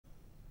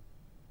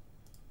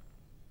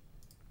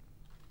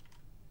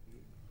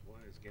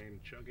game,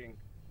 chugging.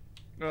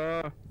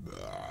 It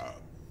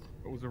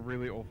was a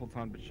really awful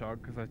time to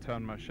chug because I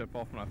turned my ship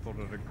off and I thought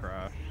it had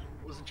crashed.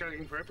 It wasn't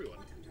chugging for everyone.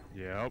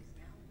 Yep.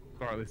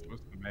 Or at least it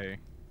was for me.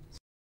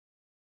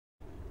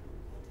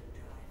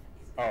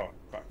 Oh,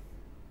 fuck.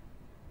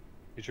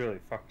 He's really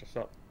fucked us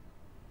up.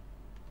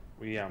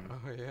 We, Oh,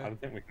 yeah. I don't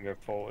think we can go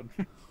forward.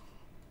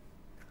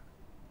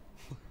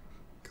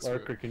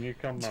 Lurker, can you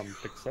come,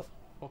 pick us up?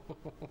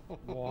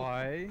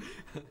 Why?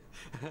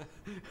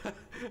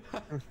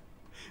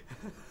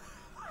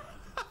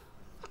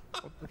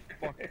 What the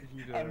fuck did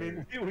you do? I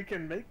mean, we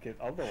can make it,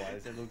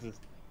 otherwise it'll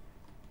just...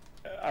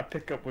 a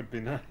pickup would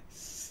be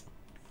nice.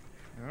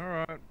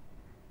 Alright.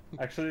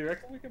 Actually, you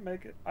reckon we can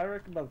make it? I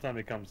reckon by the time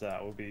he comes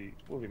out, we'll be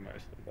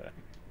mostly there.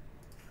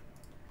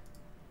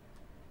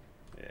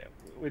 Yeah,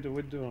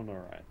 we're doing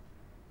alright.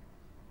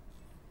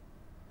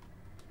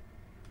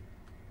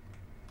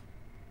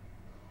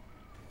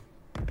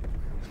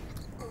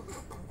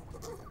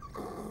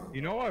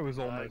 You know I was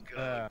almost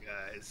there.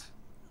 Guys.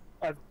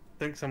 I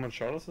think someone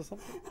shot us or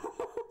something?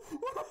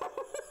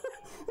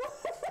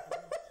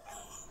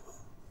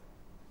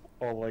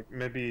 Or like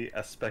maybe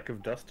a speck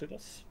of dust hit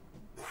us?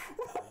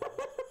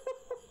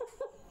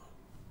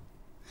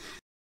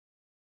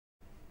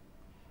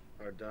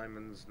 Are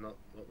diamonds not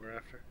what we're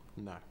after?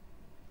 No.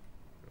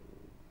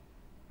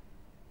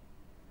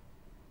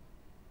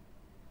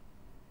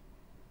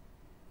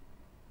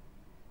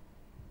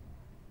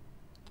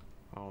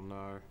 Oh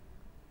no.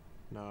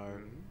 No.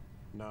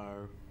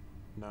 No.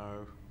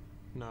 No.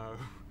 No.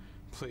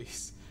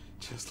 Please.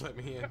 Just let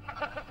me in.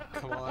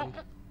 Come on.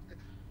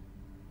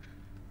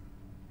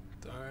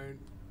 Don't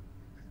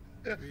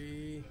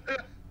be...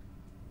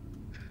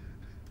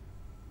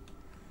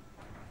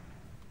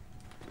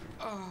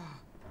 Ah!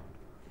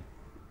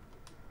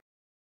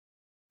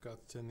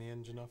 Got to turn the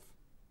engine off.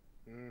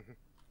 Mm-hmm.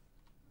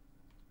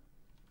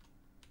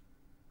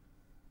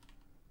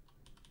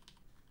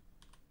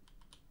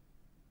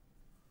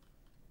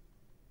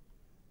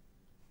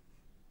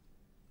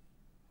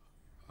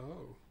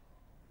 Oh.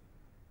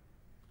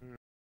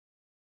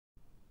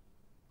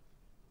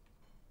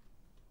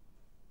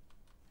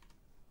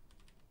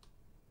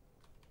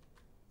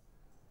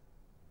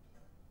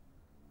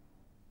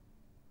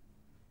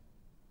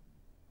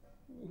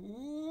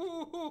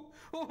 Ooh.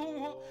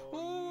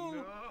 Oh,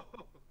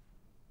 no!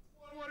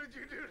 What did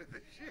you do to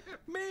the ship?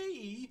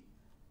 Me?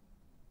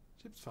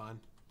 Ship's fine.